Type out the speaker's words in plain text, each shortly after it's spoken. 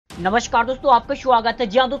नमस्कार दोस्तों, आपका स्वागत है।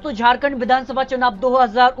 जी हाँ दोस्तों, झारखंड विधानसभा चुनाव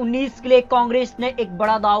 2019 के लिए कांग्रेस ने एक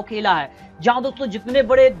बड़ा दांव खेला है। जहां दोस्तों जितने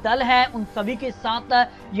बड़े दल हैं उन सभी के साथ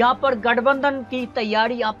यहां पर गठबंधन की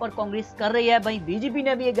तैयारी यहां पर कांग्रेस कर रही है। वहीं बीजेपी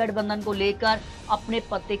ने भी ये गठबंधन को लेकर अपने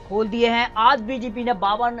पत्ते खोल दिए हैं। आज बीजेपी ने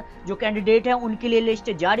 52 जो कैंडिडेट हैं उनके लिए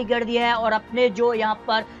लिस्ट जारी कर दी है और अपने जो यहां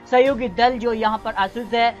पर सहयोगी दल जो यहां पर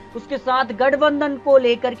आसूस है उसके साथ गठबंधन को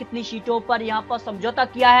लेकर कितनी सीटों पर यहां पर समझौता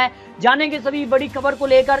किया है, जानेंगे सभी बड़ी खबर को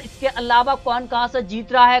लेकर। इसके अलावा कौन कहां से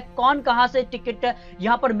जीत रहा है, कौन कहां से टिकट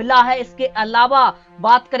यहां पर मिला है, इसके अलावा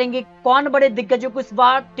बात करेंगे कौन बड़े दिग्गजों को इस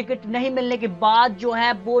बार टिकट नहीं मिलने के बाद जो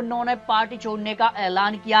है वो उन्होंने पार्टी छोड़ने का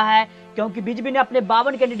ऐलान किया है, क्योंकि बीजेपी ने अपने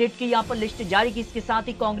 52 कैंडिडेट की यहां पर लिस्ट जारी की। इसके साथ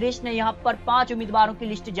ही कांग्रेस ने यहां पर 5 उम्मीदवारों की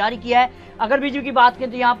लिस्ट जारी की है। अगर बीजेपी की बात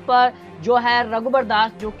करें तो यहां पर जो है रघुबर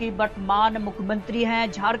दास जो कि वर्तमान मुख्यमंत्री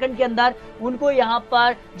हैं झारखंड के अंदर, उनको यहां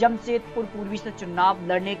पर जमशेदपुर पूर्वी से चुनाव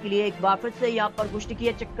लड़ने के लिए एक बार फिर से यहां पर घोषणा की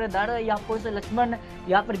है। चक्रधर यहां पर से लक्ष्मण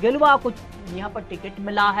यहां पर गिलवा को यहां पर टिकट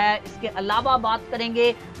मिला है। इसके अलावा बात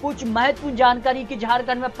करेंगे कुछ महत्वपूर्ण जानकारी की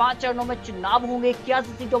झारखंड में 5 चरणों में चुनाव होंगे।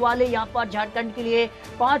 81 सीटों वाले यहां पर झारखंड के लिए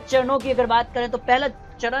 5 चरणों की अगर बात करें तो पहला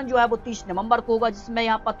चरण जो है वो 30 नवंबर को होगा, जिसमें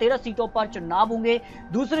यहाँ पर 13 सीटों पर चुनाव होंगे।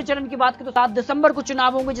 दूसरे चरण की बात करें तो 7 दिसंबर को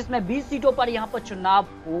चुनाव होंगे, जिसमें 20 सीटों पर यहाँ पर चुनाव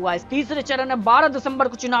होगा। इस तीसरे चरण में 12 दिसंबर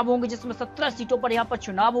को चुनाव होंगे, जिसमें 17 सीटों पर यहाँ पर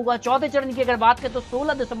चुनाव होगा। चौथे चरण की अगर बात करें तो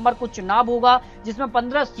 16 दिसंबर को चुनाव होगा, जिसमें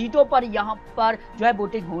 15 सीटों पर यहाँ पर जो है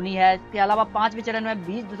वोटिंग होनी है। इसके अलावा 5वें चरण में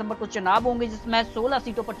 20 दिसंबर को चुनाव होंगे, जिसमें 16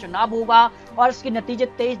 सीटों पर चुनाव होगा और इसके नतीजे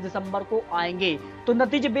 23 दिसंबर को आएंगे। तो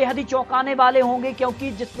नतीजे बेहद ही चौंकाने वाले होंगे,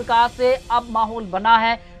 क्योंकि जिस प्रकार से अब माहौल बना है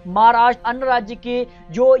महाराष्ट्र अन्य राज्य के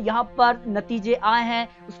जो यहाँ पर नतीजे आए हैं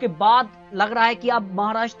उसके बाद लग रहा है कि अब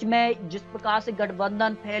महाराष्ट्र में जिस प्रकार से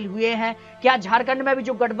गठबंधन फैल हुए हैं, क्या झारखंड में भी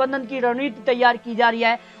जो गठबंधन की रणनीति तैयार की जा रही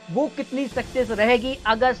है वो कितनी सक्सेस रहेगी।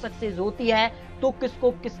 अगर सक्सेस होती है तो किसको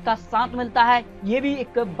किसका साथ मिलता है, ये भी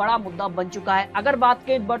एक बड़ा मुद्दा बन चुका है। अगर बात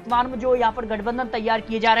करें वर्तमान में जो यहाँ पर गठबंधन तैयार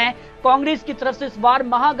किए जा रहे हैं कांग्रेस की तरफ से, इस बार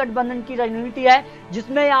महागठबंधन की रणनीति है,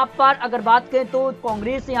 जिसमें यहाँ पर अगर बात करें तो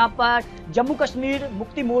कांग्रेस यहाँ पर जम्मू कश्मीर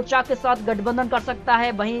मुक्ति मोर्चा के साथ गठबंधन कर सकता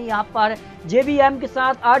है, वहीं यहाँ पर जेवीएम के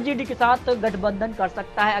साथ आरजेडी के साथ गठबंधन कर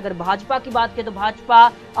सकता है। अगर भाजपा की बात करें तो भाजपा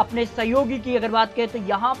अपने सहयोगी की अगर बात करें तो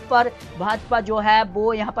यहाँ पर भाजपा जो है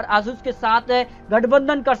वो यहाँ पर आसूस के साथ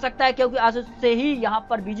गठबंधन कर सकता है, क्योंकि आसूस से ही यहाँ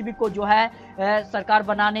पर बीजेपी को जो है सरकार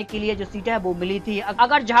बनाने के लिए जो सीटें है वो मिली थी।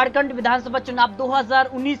 अगर झारखंड विधानसभा चुनाव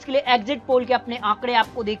 2019 के लिए एग्जिट पोल के अपने आंकड़े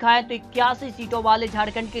आपको देखा है तो 81 सीटों वाले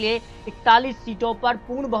झारखंड के लिए 41 सीटों पर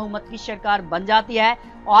पूर्ण बहुमत की सरकार बन जाती है।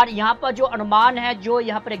 और यहाँ पर जो अनुमान है जो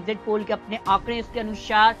यहाँ पर एग्जिट पोल के अपने आंकड़े उसके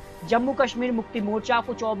अनुसार जम्मू कश्मीर मुक्ति मोर्चा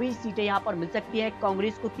को 24 सीटें यहाँ पर मिल सकती है,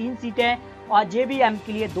 कांग्रेस को 3 सीटें और जेवीएम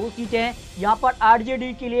के लिए 2 सीटें, यहाँ पर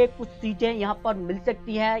आरजेडी के लिए कुछ सीटें यहाँ पर मिल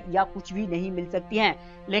सकती हैं या कुछ भी नहीं मिल सकती हैं।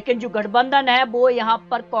 लेकिन जो गठबंधन है वो यहाँ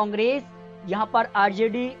पर कांग्रेस, यहाँ पर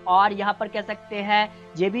आरजेडी और यहाँ पर कह सकते हैं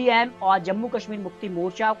जेवीएम और जम्मू कश्मीर मुक्ति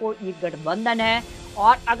मोर्चा को ये गठबंधन है।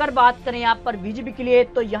 और अगर बात करें यहाँ पर बीजेपी के लिए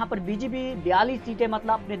तो यहाँ पर बीजेपी 42 सीटें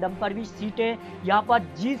मतलब अपने दम पर भी सीटें यहाँ पर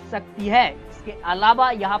जीत सकती है। इसके अलावा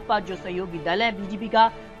यहाँ पर जो सहयोगी दल है बीजेपी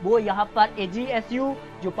का वो यहाँ पर एजीएसयू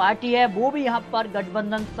जो पार्टी है वो भी यहाँ पर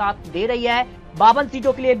गठबंधन साथ दे रही है। 52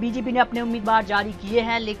 सीटों के लिए बीजेपी ने अपने उम्मीदवार जारी किए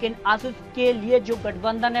हैं, लेकिन आसूस के लिए जो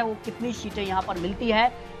गठबंधन है वो कितनी सीटें यहाँ पर मिलती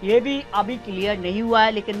है ये भी अभी क्लियर नहीं हुआ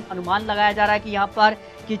है। लेकिन अनुमान लगाया जा रहा है कि यहाँ पर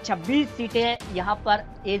 26 सीटें यहाँ पर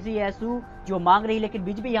एजीएसयू जो मांग रही, लेकिन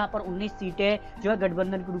बीजेपी यहाँ पर 19 सीटें जो है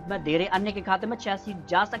गठबंधन के रूप में दे रहे, अन्य के खाते में 6 सीट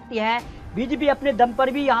जा सकती है। बीजेपी अपने दम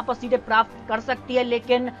पर भी यहाँ पर सीटें प्राप्त कर सकती है,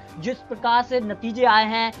 लेकिन जिस प्रकार से नतीजे आए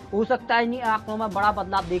हैं हो सकता है इन आंकड़ों में बड़ा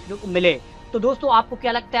बदलाव देखने को मिले। तो दोस्तों आपको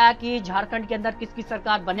क्या लगता है कि झारखंड के अंदर किसकी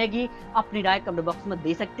सरकार बनेगी, अपनी राय कमेंट बॉक्स में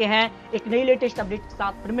दे सकते हैं। एक नई लेटेस्ट अपडेट के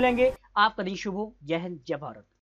साथ फिर मिलेंगे। आपका दिन शुभ हो। जय हिंद, जय भारत।